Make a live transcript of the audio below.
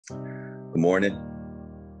Good morning,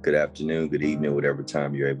 good afternoon, good evening, whatever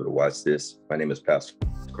time you're able to watch this. My name is Pastor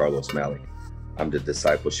Carlos Malley. I'm the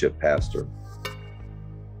Discipleship Pastor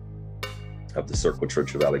of the Circle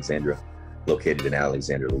Church of Alexandria, located in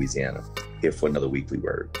Alexandria, Louisiana, here for another weekly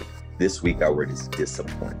word. This week, our word is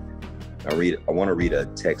discipline. I want to read a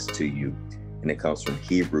text to you, and it comes from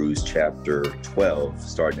Hebrews chapter 12,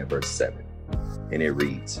 starting at verse 7. And it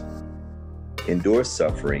reads, "Endure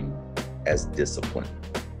suffering as discipline.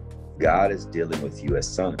 God is dealing with you as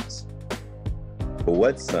sons. For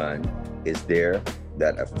what son is there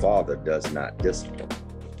that a father does not discipline?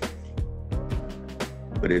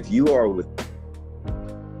 But if you are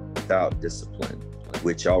without discipline,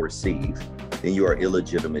 which y'all receive, then you are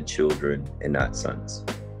illegitimate children and not sons.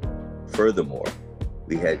 Furthermore,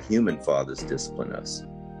 we had human fathers discipline us,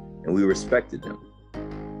 and we respected them.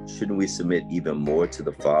 Shouldn't we submit even more to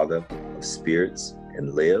the Father of spirits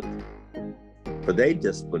and live? For they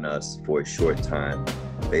discipline us for a short time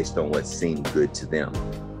based on what seemed good to them.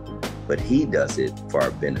 But he does it for our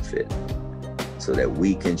benefit, so that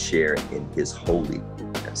we can share in his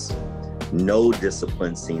holiness. No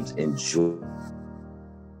discipline seems enjoyable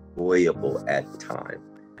at the time,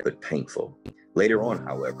 but painful. Later on,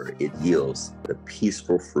 however, it yields the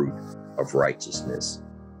peaceful fruit of righteousness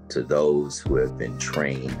to those who have been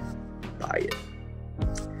trained by it."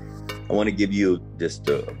 I want to give you just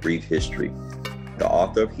a brief history. The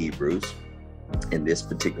author of Hebrews in this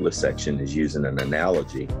particular section is using an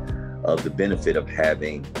analogy of the benefit of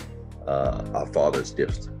having our father's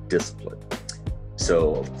discipline.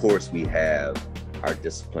 So, of course, we have our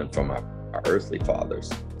discipline from our earthly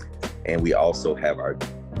fathers, and we also have our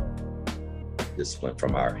discipline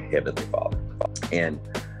from our heavenly Father. And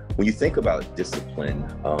when you think about discipline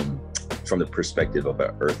from the perspective of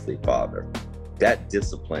an earthly father, that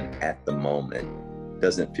discipline at the moment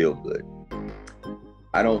doesn't feel good.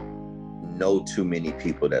 I don't know too many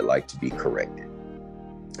people that like to be corrected.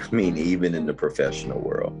 I mean, even in the professional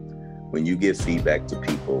world, when you give feedback to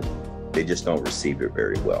people, they just don't receive it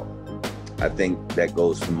very well. I think that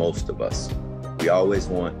goes for most of us. We always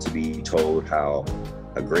want to be told how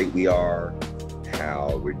great we are,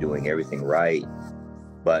 how we're doing everything right.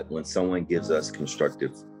 But when someone gives us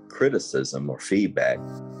constructive criticism or feedback,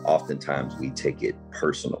 oftentimes we take it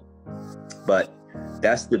personal. But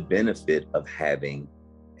that's the benefit of having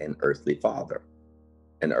an earthly father.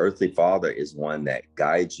 An earthly father is one that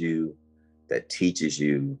guides you, that teaches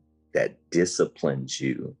you, that disciplines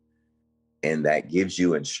you, and that gives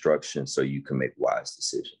you instruction so you can make wise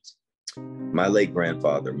decisions. My late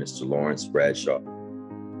grandfather, Mr. Lawrence Bradshaw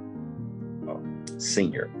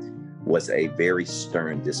Sr., was a very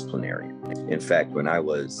stern disciplinarian. In fact, when I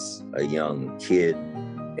was a young kid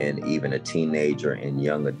and even a teenager and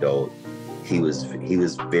young adult, he was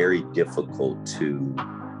very difficult to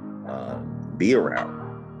be around.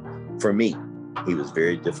 For me, he was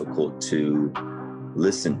very difficult to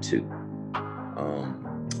listen to.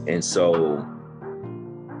 And so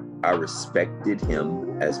I respected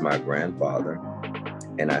him as my grandfather,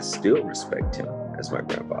 and I still respect him as my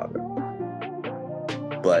grandfather.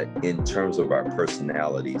 But in terms of our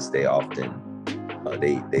personalities, they often,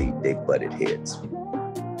 they butted heads.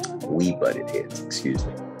 We butted heads, excuse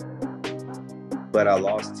me. But I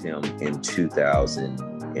lost him in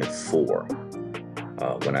 2004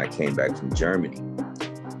 when I came back from Germany.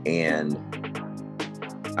 And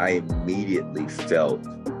I immediately felt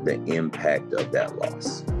the impact of that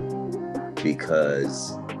loss,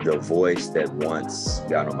 because the voice that once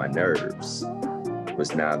got on my nerves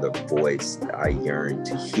was now the voice I yearned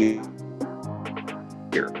to hear,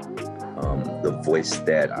 the voice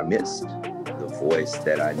that I missed, the voice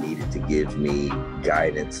that I needed to give me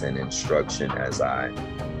guidance and instruction as I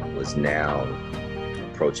was now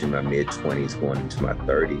approaching my mid-20s, going into my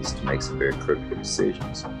 30s to make some very critical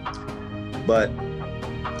decisions. But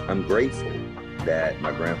I'm grateful that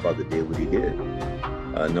my grandfather did what he did.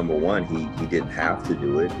 Number one, he didn't have to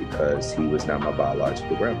do it because he was not my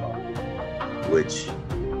biological grandfather, which,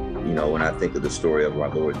 you know, when I think of the story of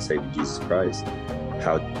our Lord and Savior Jesus Christ,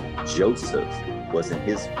 how Joseph wasn't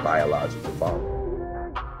his biological father.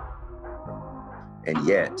 And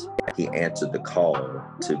yet he answered the call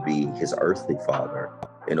to be his earthly father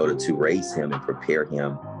in order to raise him and prepare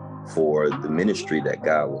him for the ministry that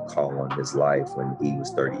God will call on his life when he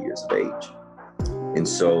was 30 years of age. And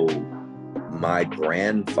so my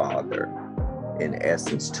grandfather, in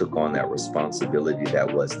essence, took on that responsibility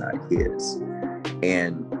that was not his.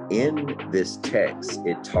 And in this text,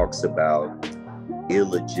 it talks about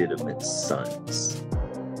illegitimate sons.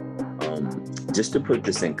 Just to put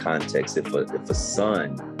this in context, if a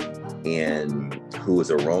son who was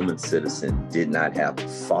a Roman citizen did not have a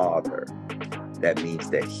father, that means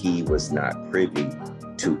that he was not privy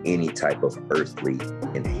to any type of earthly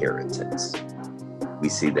inheritance. We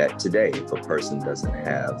see that today. If a person doesn't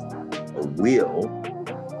have a will,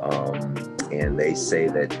 and they say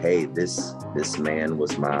that, hey, this man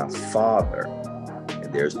was my father,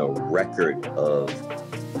 and there's no record of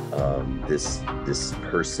this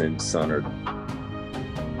person, son or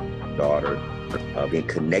daughter, being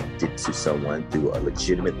connected to someone through a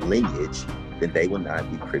legitimate lineage, then they will not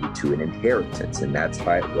be privy to an inheritance. And that's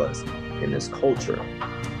how it was in this culture.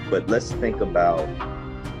 But let's think about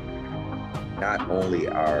not only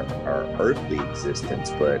our earthly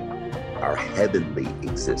existence, but our heavenly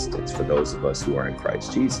existence for those of us who are in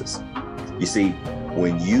Christ Jesus. You see,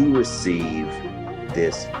 when you receive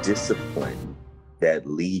this discipline that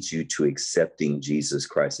leads you to accepting Jesus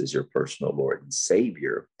Christ as your personal Lord and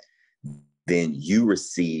Savior, then you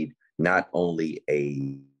receive not only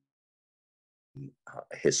a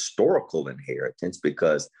historical inheritance,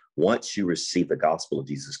 because once you receive the gospel of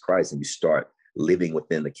Jesus Christ and you start living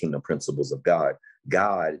within the kingdom principles of God,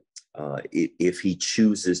 if he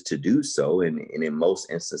chooses to do so, and in most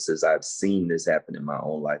instances, I've seen this happen in my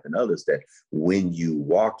own life and others, that when you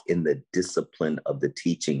walk in the discipline of the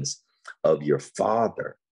teachings of your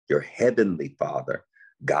Father, your heavenly Father,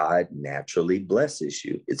 God naturally blesses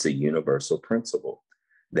you. It's a universal principle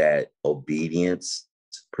that obedience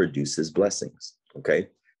produces blessings. Okay.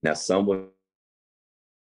 Now, someone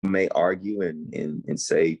may argue and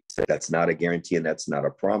say that's not a guarantee and that's not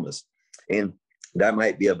a promise. And that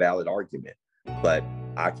might be a valid argument, but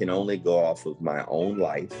I can only go off of my own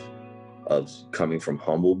life of coming from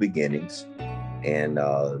humble beginnings and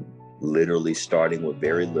literally starting with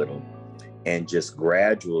very little and just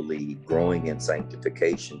gradually growing in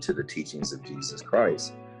sanctification to the teachings of Jesus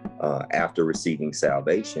Christ after receiving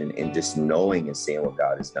salvation and just knowing and seeing what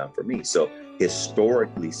God has done for me. So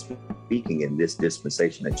historically speaking, in this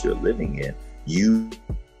dispensation that you're living in, you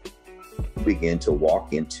begin to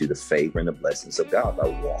walk into the favor and the blessings of God by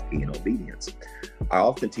walking in obedience. I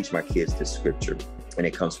often teach my kids this scripture, and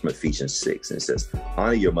it comes from Ephesians 6, and it says,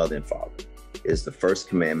 honor your mother and father is the first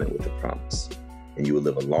commandment with a promise, and you will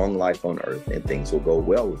live a long life on earth and things will go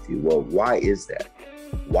well with you. Well, why is that?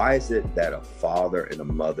 Why is it that a father and a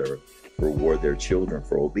mother reward their children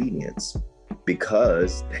for obedience?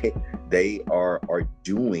 Because they are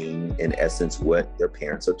doing, in essence, what their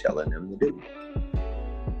parents are telling them to do.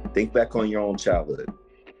 Think back on your own childhood.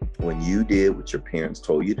 When you did what your parents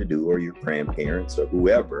told you to do, or your grandparents or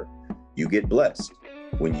whoever, you get blessed.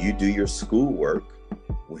 When you do your schoolwork,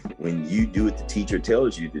 when you do what the teacher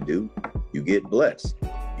tells you to do, you get blessed.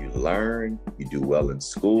 You learn, you do well in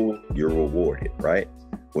school, you're rewarded, right?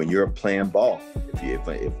 When you're playing ball, if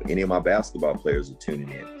any of my basketball players are tuning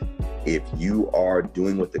in, if you are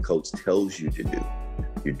doing what the coach tells you to do,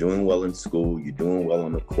 you're doing well in school, you're doing well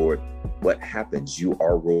on the court, what happens? You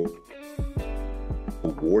are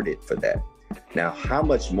rewarded for that. Now, how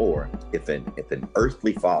much more if an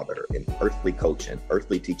earthly father, an earthly coach, an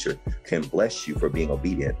earthly teacher can bless you for being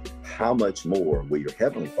obedient, how much more will your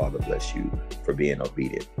heavenly Father bless you for being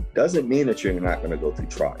obedient? Doesn't mean that you're not going to go through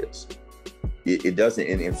trials. It doesn't.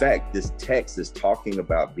 And in fact, this text is talking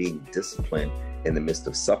about being disciplined in the midst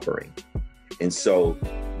of suffering. And so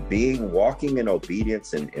walking in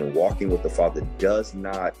obedience and walking with the Father does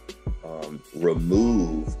not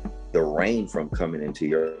remove the rain from coming into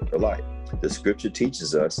your life. The scripture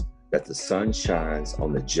teaches us that the sun shines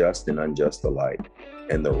on the just and unjust alike,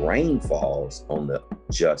 and the rain falls on the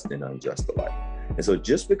just and unjust alike. And so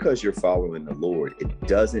just because you're following the Lord, it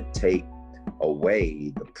doesn't take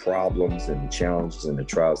away the problems and the challenges and the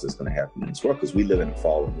trials that's going to happen in this world, because we live in a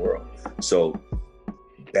fallen world. So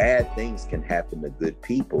bad things can happen to good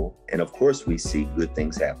people. And of course, we see good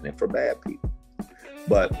things happening for bad people.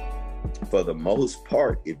 But for the most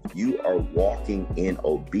part, if you are walking in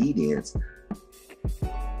obedience,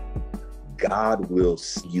 God will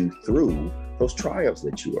see you through those trials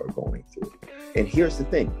that you are going through. And here's the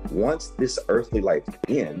thing. Once this earthly life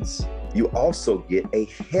ends, you also get a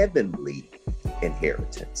heavenly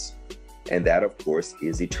inheritance. And that, of course,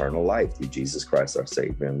 is eternal life through Jesus Christ, our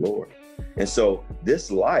Savior and Lord. And so this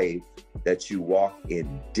life that you walk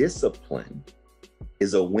in discipline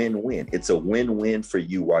is a win-win. It's a win-win for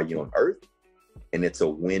you while you're on earth, and it's a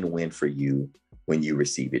win-win for you when you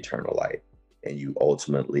receive eternal life and you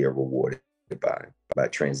ultimately are rewarded by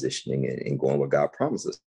transitioning and going where God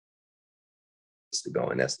promises us to go,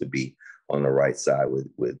 and that's to be on the right side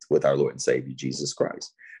with our Lord and Savior Jesus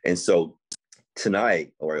Christ. And so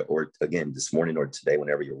tonight, or again this morning or today,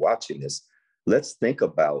 whenever you're watching this, let's think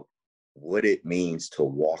about what it means to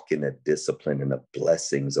walk in the discipline and the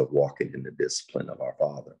blessings of walking in the discipline of our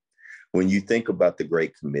Father. When you think about the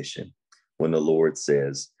Great Commission, when the Lord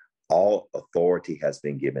says, all authority has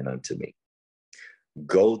been given unto me,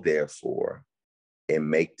 go therefore and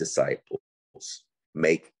make disciples,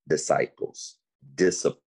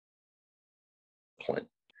 discipline.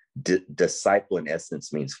 Disciple in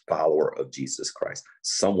essence means follower of Jesus Christ,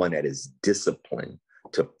 someone that is disciplined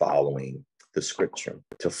to following the scripture,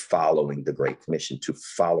 to following the Great Commission, to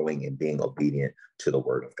following and being obedient to the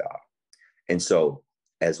word of God. And so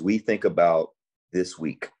as we think about this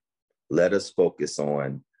week, let us focus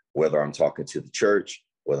on whether I'm talking to the church,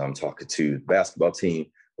 whether I'm talking to the basketball team,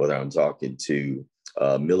 whether I'm talking to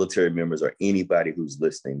military members or anybody who's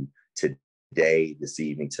listening today, this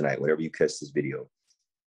evening, tonight, whenever you catch this video.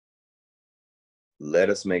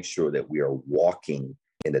 Let us make sure that we are walking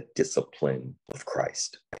in the discipline of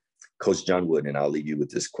Christ. Coach John Wooden, and I'll leave you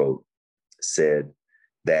with this quote, said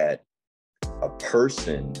that a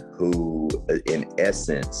person who, in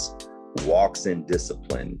essence, walks in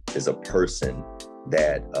discipline is a person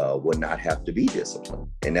that would not have to be disciplined.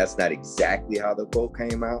 And that's not exactly how the quote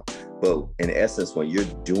came out. But in essence, when you're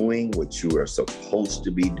doing what you are supposed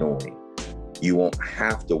to be doing, you won't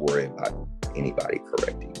have to worry about anybody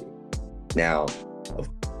correcting you. Now, of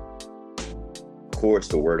course,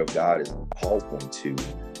 the word of God is always going to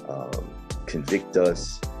convict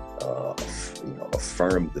us,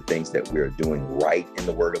 affirm the things that we're doing right in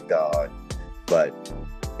the word of God. But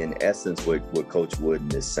in essence, what Coach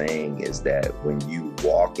Wooden is saying is that when you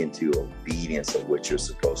walk into obedience of what you're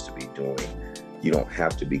supposed to be doing, you don't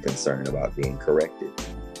have to be concerned about being corrected.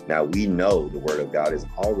 Now, we know the word of God is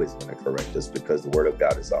always going to correct us because the word of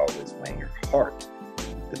God is always weighing your heart,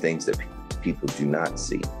 the things that people do not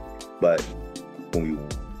see. But when we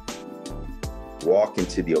walk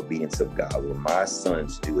into the obedience of God, when my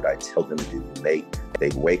sons do what I tell them to do, when they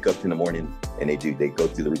wake up in the morning and they go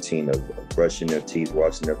through the routine of brushing their teeth,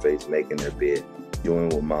 washing their face, making their bed, doing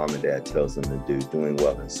what mom and dad tells them to do, doing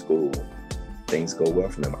well in school, things go well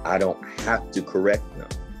for them. I don't have to correct them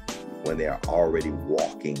when they are already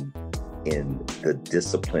walking in the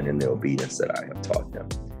discipline and the obedience that I have taught them.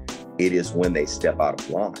 It is when they step out of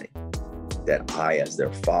line that I, as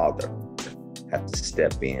their father, have to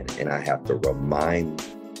step in and I have to remind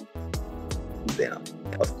them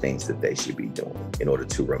of things that they should be doing in order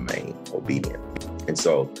to remain obedient. And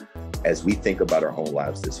so as we think about our own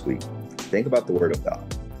lives this week, think about the word of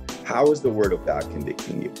God. How is the word of God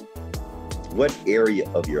convicting you? What area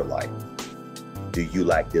of your life do you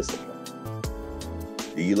lack discipline?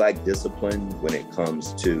 Do you lack discipline when it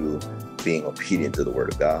comes to being obedient to the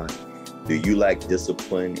word of God? Do you lack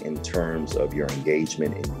discipline in terms of your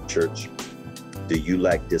engagement in the church? Do you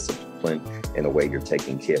lack discipline in the way you're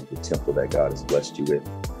taking care of the temple that God has blessed you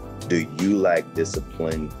with? Do you lack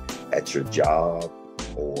discipline at your job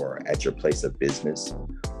or at your place of business?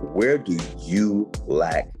 Where do you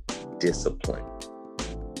lack discipline?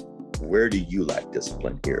 Where do you lack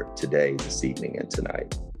discipline here today, this evening, and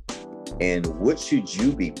tonight? And what should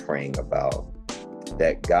you be praying about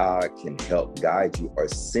that God can help guide you or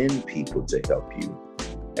send people to help you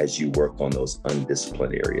as you work on those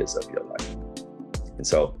undisciplined areas of your life? And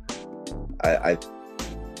so I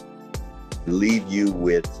leave you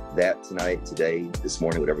with that tonight, today, this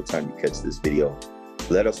morning, whatever time you catch this video.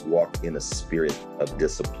 Let us walk in a spirit of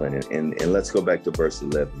discipline. And let's go back to verse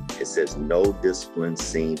 11. It says, no discipline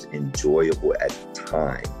seems enjoyable at the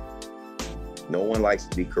time. No one likes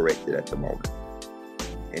to be corrected at the moment.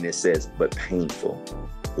 And it says, but painful.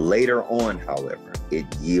 Later on, however, it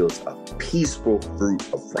yields a peaceful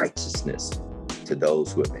fruit of righteousness to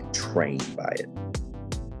those who have been trained by it.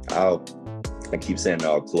 I keep saying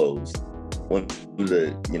I'll close.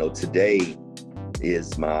 Today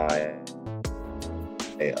is my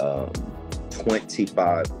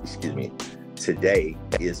today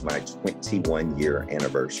is my 21-year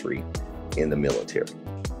anniversary in the military.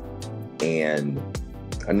 And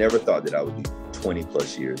I never thought that I would do 20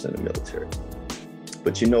 plus years in the military.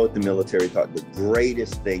 But you know what the military taught? The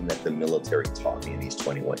greatest thing that the military taught me in these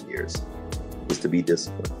 21 years is to be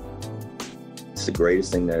disciplined. It's the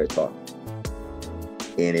greatest thing that it taught me.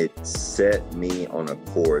 And it set me on a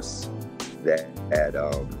course that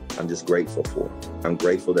I'm just grateful for. I'm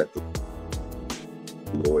grateful that the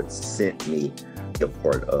Lord sent me a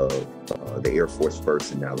part of the Air Force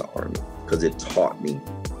first and now the Army, because it taught me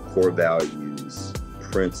core values,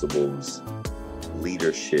 principles,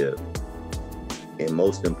 leadership, and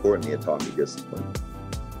most importantly, it taught me discipline.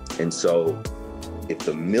 And so if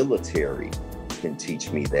the military can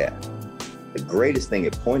teach me that, the greatest thing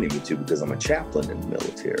it pointed me to, because I'm a chaplain in the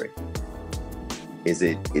military, is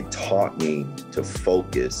it taught me to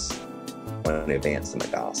focus on advancing the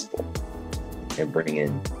gospel and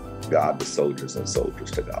bringing God to soldiers and soldiers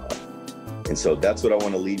to God. And so that's what I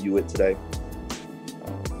want to leave you with today.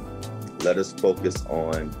 Let us focus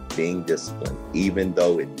on being disciplined, even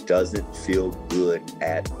though it doesn't feel good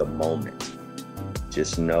at the moment.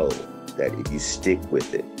 Just know that if you stick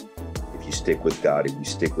with it, if you stick with God, if you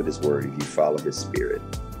stick with his word, if you follow his spirit,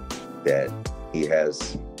 that he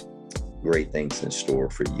has great things in store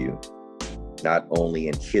for you, not only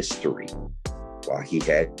in history, while he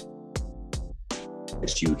had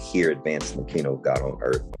you here advancing the kingdom of God on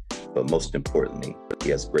earth, but most importantly, he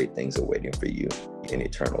has great things awaiting for you in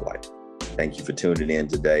eternal life. Thank you for tuning in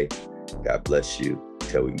today. God bless you.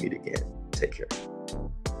 Till we meet again. Take care.